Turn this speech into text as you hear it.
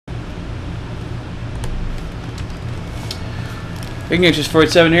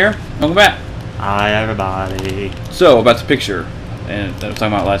Just47 here. Welcome back. Hi everybody. So about the picture, and that I was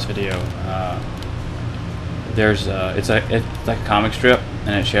talking about last video. It's like a comic strip,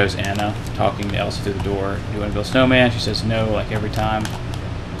 and it shows Anna talking to Elsa through the door. You want to build a snowman? She says no, like every time.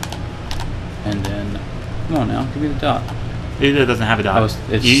 And then, come on now, give me the dot. It doesn't have a dot. Oh,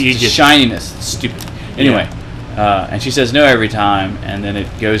 it's just shininess. It's stupid. Anyway, yeah. And she says no every time, and then it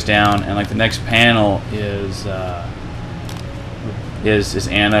goes down, and like the next panel is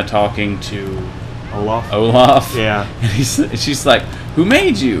Anna talking to Olaf. Yeah. And she's like, "Who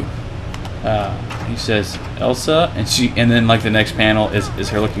made you?" He says Elsa, and then like the next panel is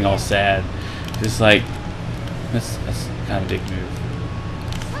her looking all sad. It's like that's kind of a dick move.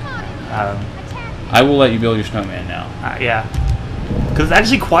 I will let you build your snowman now. Yeah, because it's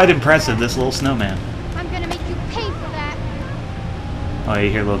actually quite impressive. This little snowman. I'm gonna make you pay for that. Oh, you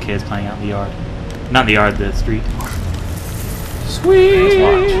hear little kids playing out in the yard. Not in the yard, the street. Sweet.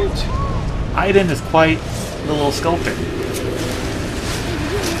 Let's watch. Aiden is quite the little sculptor.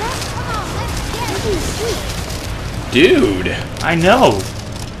 Dude. I know.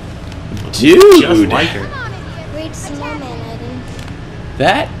 Dude. Just like her. Great snowman, Aiden.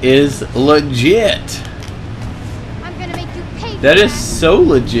 That is legit. I'm gonna make you pay for That is so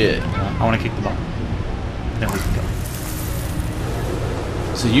legit. I want to kick the ball. Then we can go.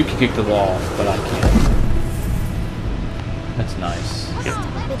 So you can kick the ball, but I can't. That's nice. Yep.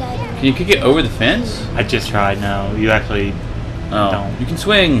 Can you kick it over the fence? I just tried. No, you actually don't. You can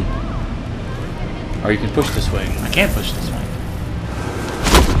swing. Or you can push the swing. I can't push this one.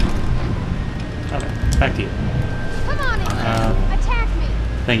 Okay, back to you. Come on, Aiden. Attack me.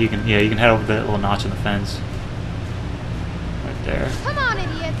 I think you can. Yeah, you can head over the little notch in the fence. Right there. Come on,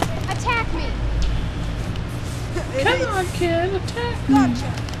 idiot. Attack me. Come on, kid, attack me.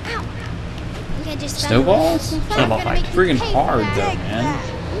 Gotcha. Ow. I just Snowballs? Snowball fight. Friggin' hard though, man.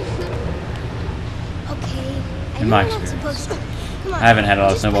 Okay. In my experience. I haven't had a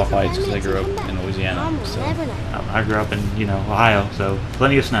lot of snowball fights because I grew up in Louisiana. So. I grew up in Ohio, so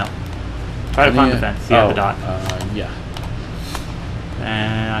plenty of snow. Try to find the fence. You have the dot. Yeah.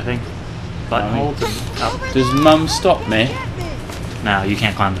 And I think button holds and up. Does Mum stop me? No, you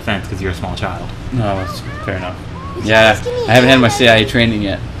can't climb the fence because you're a small child. No, that's fair enough. Yeah, I haven't had my CIA training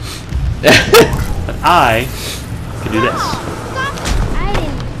yet. But I can do this.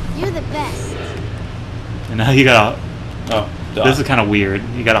 Aiden, you're the best. And now you gotta. Oh, dot. This is kind of weird.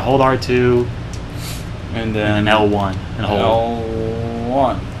 You gotta hold R2 and then L1 and hold.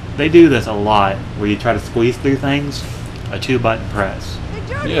 L1. They do this a lot, where you try to squeeze through things. A 2-button press. Hey,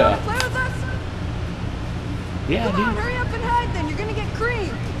 Jody, Yeah. wanna play with us? Yeah, Come on, dude. hurry up and hide then. You're gonna get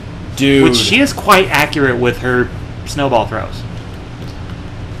creamed. Dude. Which she is quite accurate with her snowball throws.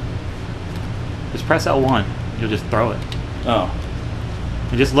 Just press L1. You'll just throw it. Oh.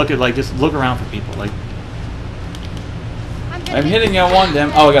 And just look around for people. Like, I'm hitting L1,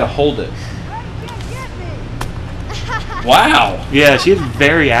 damn. Oh, I gotta hold it. Wow. yeah, she's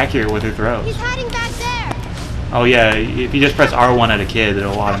very accurate with her throws. He's hiding back there. Oh yeah, if you just press R1 at a kid,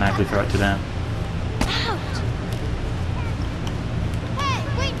 it'll automatically throw it to them. Out. Hey,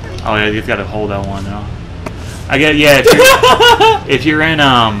 wait for me. Oh yeah, you've got to hold L1 now. I get if you're in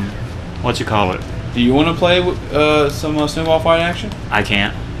what you call it? Do you want to play some snowball fight action? I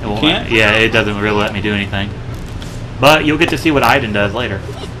can't. It won't. Can't? Yeah, it doesn't really let me do anything. But you'll get to see what Aiden does later.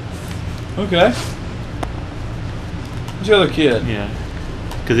 Okay. Who's the other kid? Yeah.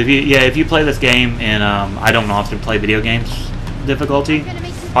 Because if you play this game in I don't often play video games difficulty,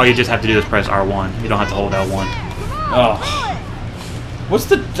 all you just have to do is press R1. You don't have to hold L1. Oh. What's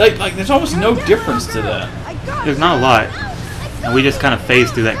the like? There's almost no difference to that. There's not a lot, and we just kind of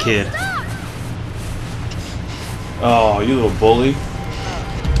phase through that kid. Oh, you little bully.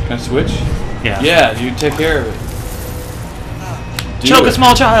 Can I switch? Yeah. Yeah, you take care of it. Choke a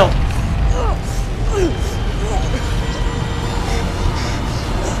small child.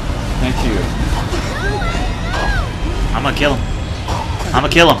 Thank you. I'm gonna kill him. I'm gonna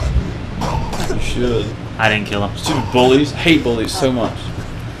kill him. You should. I didn't kill him. Stupid bullies. I hate bullies so much.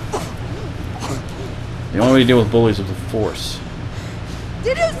 The only way to deal with bullies is with force.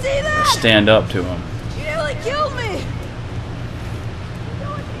 Did you see Or that? stand up to them. You nearly killed me.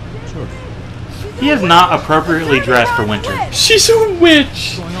 He is not appropriately dressed for winter. She's a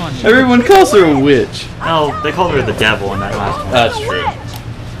witch. What's going on here? Everyone calls her a witch. No, they called her the devil in that last one. That's true.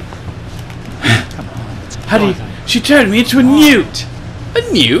 How do you... She turned me into a newt. A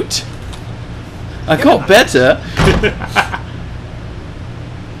newt? I got better.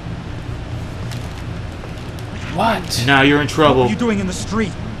 What? Now you're in trouble. What are you doing in the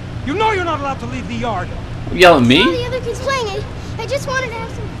street? You know you're not allowed to leave the yard. You yell at me? All the other kids playing, I just wanted to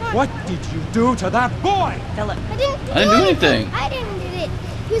have some fun. What did you do to that boy? Philip. I didn't do anything. I didn't do it.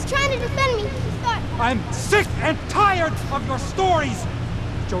 He was trying to defend me. He thought... I'm sick and tired of your stories.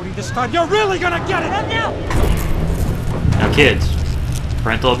 Jody the stud, you're really gonna get it. Now. Now, kids,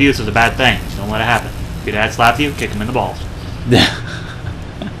 parental abuse is a bad thing. Don't let it happen. If your dad slaps you, kick him in the balls.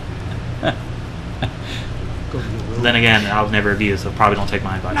 Go to your room. Then again, I was never abused, so probably don't take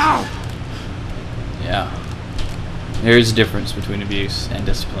my advice. Now! Yeah. There is a difference between abuse and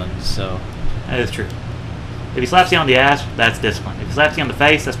discipline, so... That is true. If he slaps you on the ass, that's discipline. If he slaps you on the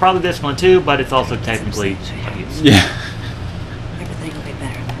face, that's probably discipline too, but it's also technically abuse. Yeah. Everything will be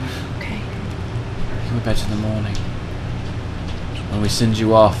better in the morning, okay? We'll be better in the morning. When we send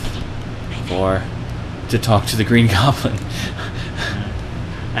you off to talk to the Green Goblin.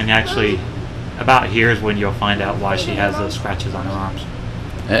 And actually, about here is when you'll find out why she has those scratches on her arms.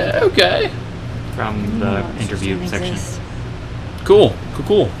 Okay. From the interview section. Cool.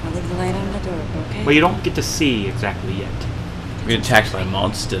 I'll leave the light on the door, okay? Well, you don't get to see exactly yet. We get attacked by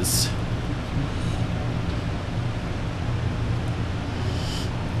monsters.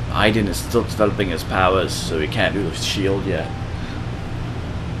 Aiden is still developing his powers, so he can't do the shield yet.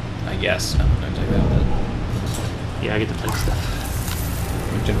 I guess. I'm gonna take that. Yeah, I get to play stuff.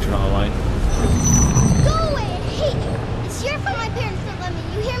 We can turn on the light. Go away! I hate you! It's your fault my parents don't let me.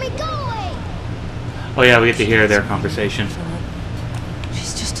 You hear me? Go away! Oh yeah, we get to hear their conversation. Philip,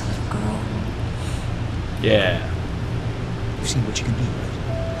 she's just a little girl. Yeah. You've seen what you can do, right?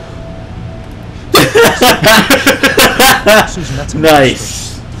 Susan, that's a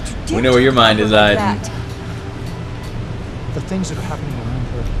Nice. We know where your mind is, Aiden. The things that are happening around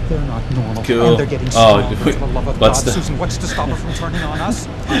her, they're not normal. Cool. And they're getting Oh, stronger. For the love of what's God, the- Susan, what's to stop her from turning on us?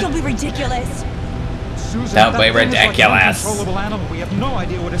 Don't be ridiculous. Susan, Don't that be thing is like an ridiculous. uncontrollable animal. We have no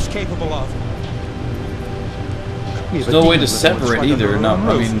idea what it's capable of. There's no way to sever it either. Not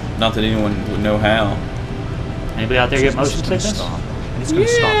that anyone would know how. Anybody out there get motion sickness? Stop, and it's going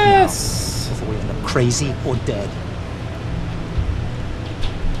to stop now before we end up crazy or dead.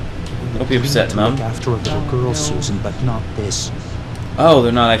 Don't be upset, to Mom. look after a little girl, Susan, but not this. Oh,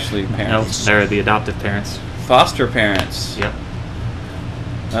 they're not actually No, parents. they're the adoptive parents. Foster parents. Yep.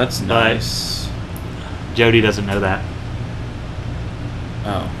 That's nice. Jody doesn't know that.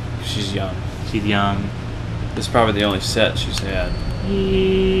 Oh, she's young. She's young. This is probably the only set she's had.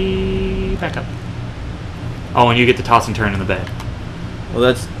 Back up. Oh, and you get to toss and turn in the bed. Well,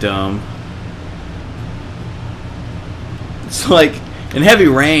 that's dumb. It's like in heavy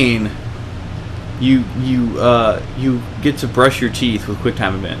rain, you get to brush your teeth with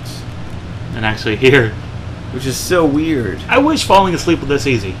QuickTime events, And actually here, which is so weird. I wish falling asleep was this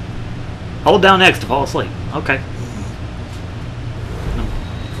easy. Hold down X to fall asleep. Okay.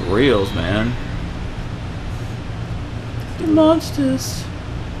 For reals, man. The monsters.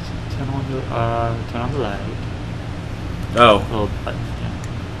 Turn on the light. Oh, Little button,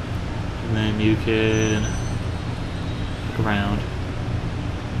 yeah. And then you can look around.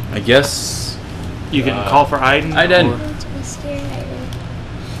 I guess You can call for Aiden. Aiden. or- Don't be scared, Aiden.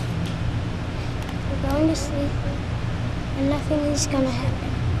 We're going to sleep, and nothing is gonna happen.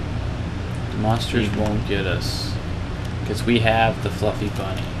 the monsters won't get us because we have the fluffy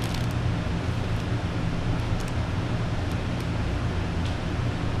bunny.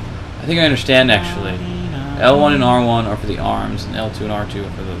 I think I understand actually. L1 and R1 are for the arms, and L2 and R2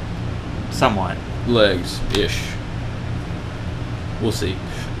 are for the Somewhat. legs-ish. We'll see.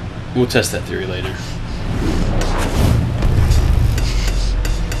 We'll test that theory later.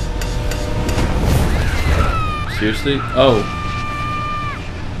 Seriously? Oh.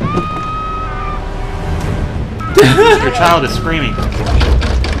 Your child is screaming.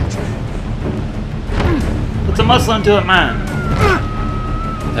 Put some muscle into it, man.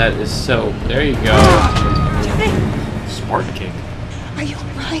 That is so... There you go. Spartan kick. Are you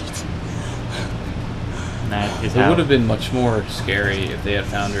alright? And that is It how. would have been much more scary if they had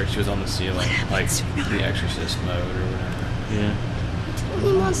found her. She was on the ceiling, like the Exorcist mode or whatever. Yeah.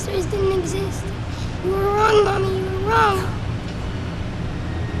 Any monsters didn't exist. You were wrong, Mommy. You were wrong.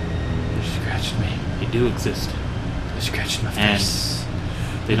 They scratched me. They do exist. They scratched my And face.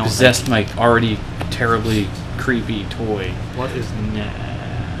 They don't Possessed my already terribly creepy toy. What is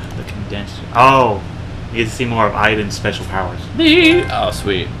the condensed? Oh, you get to see more of Aiden's special powers Oh,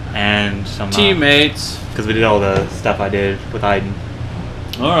 sweet. and some Teammates. because we did all the stuff I did with Aiden.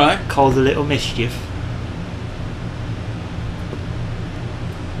 All right. Cause a little mischief.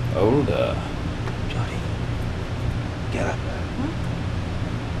 Older. Jody, get up.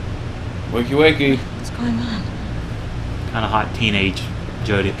 Wakey wakey. What's going on? Kind of hot teenage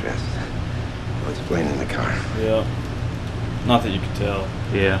Jody. Dressed. Let's plane in the car. Yeah. Not that you can tell.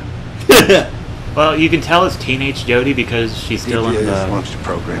 Yeah. Well, you can tell it's teenage Jodie because she's still in the launched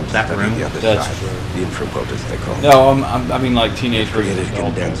programs that room. The other That's side, true. the infrabolt as they call it. No, I mean like teenage Created versus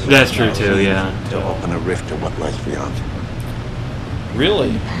adult. condensed That's true too. Yeah. to open a rift to what lies beyond.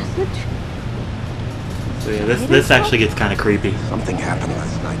 Really? So yeah, this actually gets kind of creepy. Something happened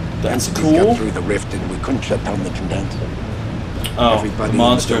last night. That's Entities cool. got through the rift and we couldn't shut down the condenser. Oh, Everybody the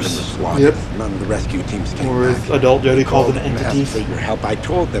monsters. in the building was slaughtered. Yep. None of the rescue teams came Or back. as adult Jodie called it, and asked entities. for your help. I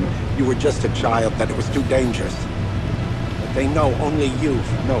told them you were just a child, that it was too dangerous. But they know only you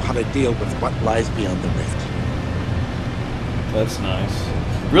know how to deal with what lies beyond the rift. That's nice.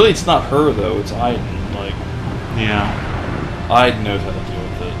 Really, it's not her though. It's Aiden. Like Yeah. Aiden knows how to deal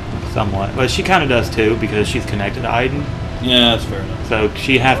with it. Somewhat, but she kind of does too because she's connected to Aiden. Yeah, that's fair enough. So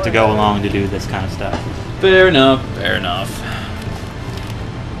she has to go along to do this kind of stuff. Fair enough. Fair enough.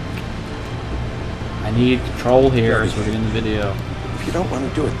 I need control here as we're getting the video. If you don't want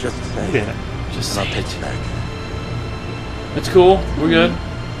to do it, just say it. Yeah. Just And I'll say take it. you back. It's cool. We're good.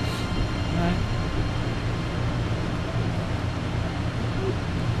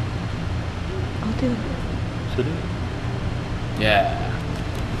 I'll do it. So do it. Yeah.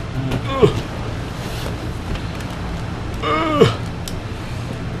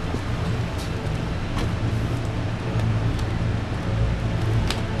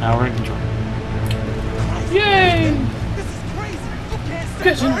 Now we're in control. Yay! This is crazy. You can't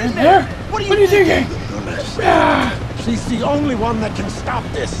Get set her in there. What are you thinking? Don't understand. She's the only one that can stop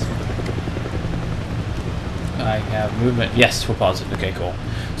this. I have movement. Yes, we'll pause it. Okay, cool.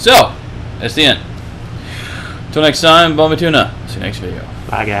 So, that's the end. Until next time, Bomatuna. See you next video.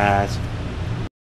 Bye, guys.